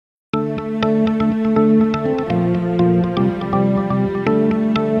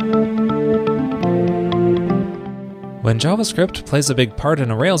When JavaScript plays a big part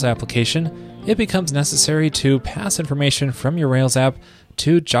in a Rails application, it becomes necessary to pass information from your Rails app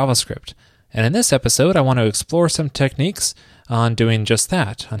to JavaScript. And in this episode, I want to explore some techniques on doing just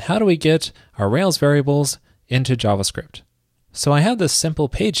that, on how do we get our Rails variables into JavaScript. So I have this simple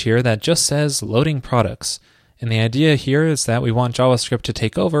page here that just says loading products. And the idea here is that we want JavaScript to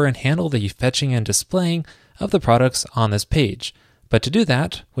take over and handle the fetching and displaying of the products on this page. But to do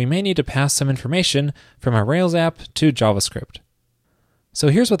that, we may need to pass some information from our Rails app to JavaScript. So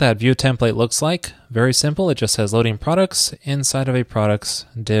here's what that view template looks like. Very simple. It just says loading products inside of a products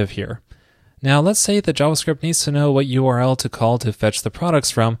div here. Now let's say that JavaScript needs to know what URL to call to fetch the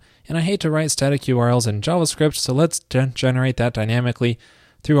products from, and I hate to write static URLs in JavaScript, so let's generate that dynamically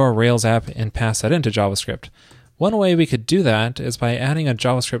through our Rails app and pass that into JavaScript. One way we could do that is by adding a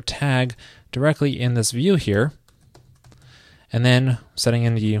JavaScript tag directly in this view here, and then setting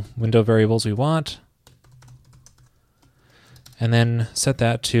in the window variables we want, and then set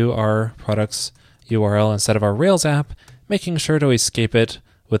that to our products URL instead of our Rails app, making sure to escape it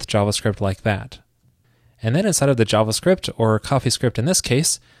with JavaScript like that. And then inside of the JavaScript, or CoffeeScript in this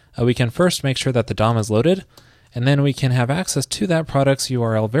case, we can first make sure that the DOM is loaded, and then we can have access to that products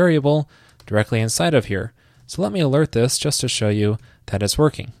URL variable directly inside of here. So let me alert this just to show you that it's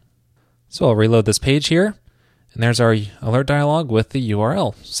working. So I'll reload this page here, and there's our alert dialog with the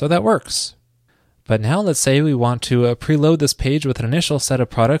URL. So that works. But now let's say we want to preload this page with an initial set of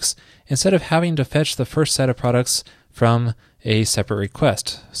products instead of having to fetch the first set of products from a separate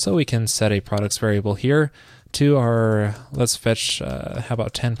request. So we can set a products variable here to our, let's fetch, how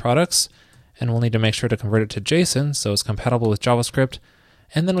about 10 products? And we'll need to make sure to convert it to JSON so it's compatible with JavaScript.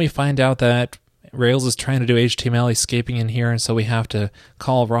 And then we find out that Rails is trying to do HTML escaping in here, and so we have to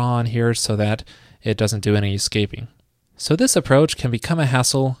call raw in here so that it doesn't do any escaping. So this approach can become a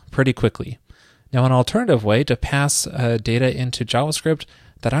hassle pretty quickly. Now an alternative way to pass data into JavaScript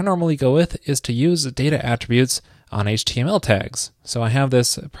that I normally go with is to use data attributes on HTML tags. So I have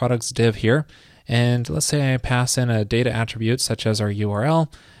this products div here, and let's say I pass in a data attribute such as our URL,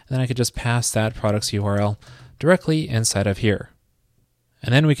 and then I could just pass that products URL directly inside of here.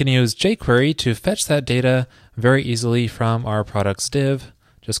 And then we can use jQuery to fetch that data very easily from our products div,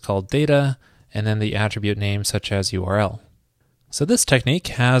 just called data, and then the attribute name such as URL. So this technique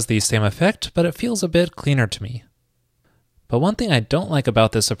has the same effect, but it feels a bit cleaner to me. But one thing I don't like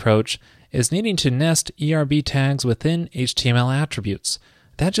about this approach is needing to nest ERB tags within HTML attributes.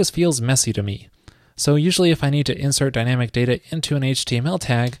 That just feels messy to me. So usually if I need to insert dynamic data into an HTML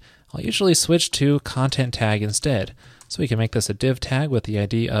tag, I'll usually switch to content tag instead. So we can make this a div tag with the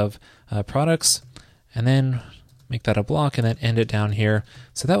ID of products, and then make that a block and then end it down here.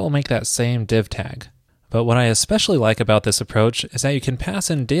 So that will make that same div tag. But what I especially like about this approach is that you can pass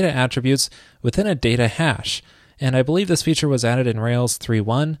in data attributes within a data hash. And I believe this feature was added in Rails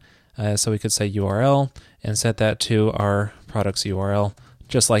 3.1. So we could say URL and set that to our products URL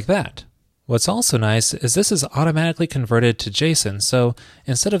just like that. What's also nice is this is automatically converted to JSON. So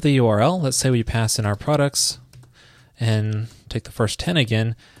instead of the URL, let's say we pass in our products and take the first 10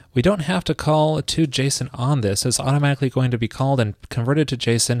 again, we don't have to call to JSON on this. It's automatically going to be called and converted to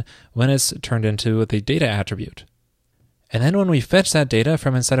JSON when it's turned into the data attribute. And then when we fetch that data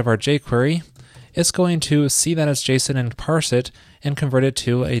from inside of our jQuery, it's going to see that it's JSON and parse it and convert it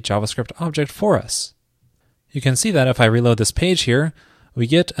to a JavaScript object for us. You can see that if I reload this page here, we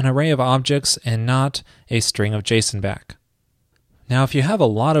get an array of objects and not a string of JSON back. Now if you have a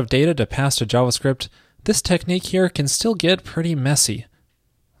lot of data to pass to JavaScript, this technique here can still get pretty messy.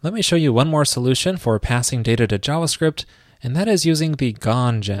 Let me show you one more solution for passing data to JavaScript, and that is using the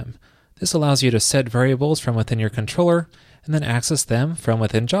Gone gem. This allows you to set variables from within your controller and then access them from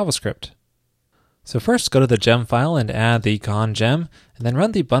within JavaScript. So first go to the gem file and add the Gone gem, and then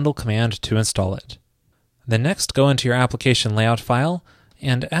run the bundle command to install it. Then next go into your application layout file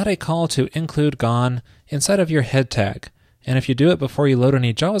and add a call to include Gone inside of your head tag. And if you do it before you load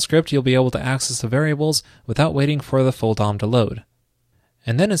any JavaScript, you'll be able to access the variables without waiting for the full DOM to load.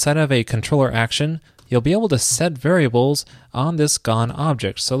 And then inside of a controller action, you'll be able to set variables on this Gone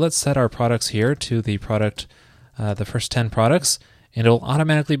object. So let's set our products here to the product, the first 10 products, and it'll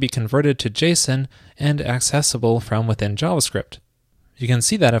automatically be converted to JSON and accessible from within JavaScript. You can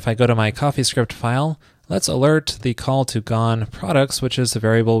see that if I go to my CoffeeScript file, let's alert the call to Gone products, which is the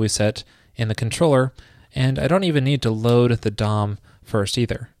variable we set in the controller, and I don't even need to load the DOM first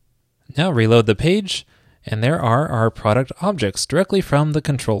either. Now reload the page, and there are our product objects directly from the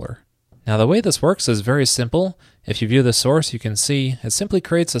controller. Now the way this works is very simple. If you view the source, you can see it simply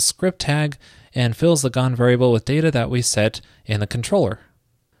creates a script tag and fills the Gone variable with data that we set in the controller.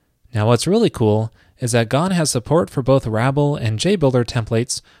 Now what's really cool is that Gone has support for both Rabble and JBuilder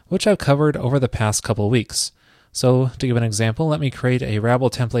templates, which I've covered over the past couple weeks. So to give an example, let me create a Rabble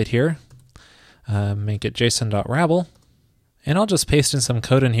template here, make it json.rabble, and I'll just paste in some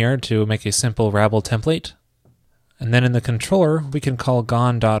code in here to make a simple Rabble template. And then in the controller, we can call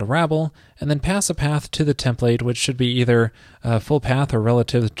gone.rabble and then pass a path to the template, which should be either a full path or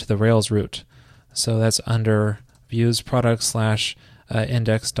relative to the Rails root. So that's under views product /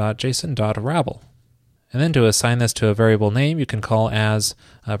 index.json.rabble. And then to assign this to a variable name, you can call as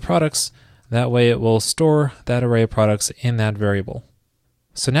products. That way it will store that array of products in that variable.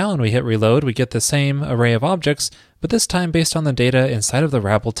 So now when we hit reload, we get the same array of objects, but this time based on the data inside of the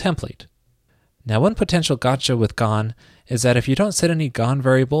Rabble template. Now one potential gotcha with Gone is that if you don't set any Gone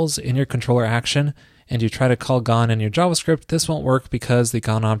variables in your controller action and you try to call Gone in your JavaScript, this won't work because the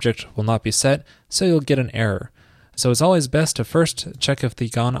Gone object will not be set, so you'll get an error. So it's always best to first check if the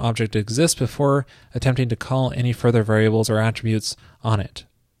Gone object exists before attempting to call any further variables or attributes on it.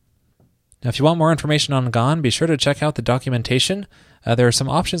 Now if you want more information on Gone, be sure to check out the documentation. There are some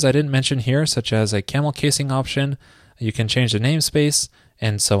options I didn't mention here, such as a camel casing option, you can change the namespace,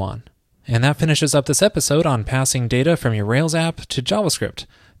 and so on. And that finishes up this episode on passing data from your Rails app to JavaScript.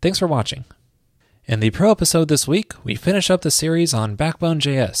 Thanks for watching. In the Pro episode this week, we finish up the series on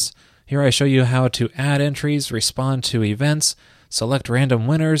Backbone.js. Here I show you how to add entries, respond to events, select random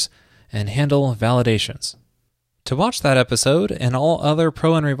winners, and handle validations. To watch that episode and all other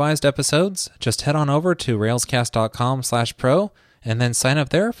Pro and Revised episodes, just head on over to railscast.com/pro and then sign up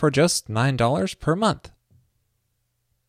there for just $9 per month.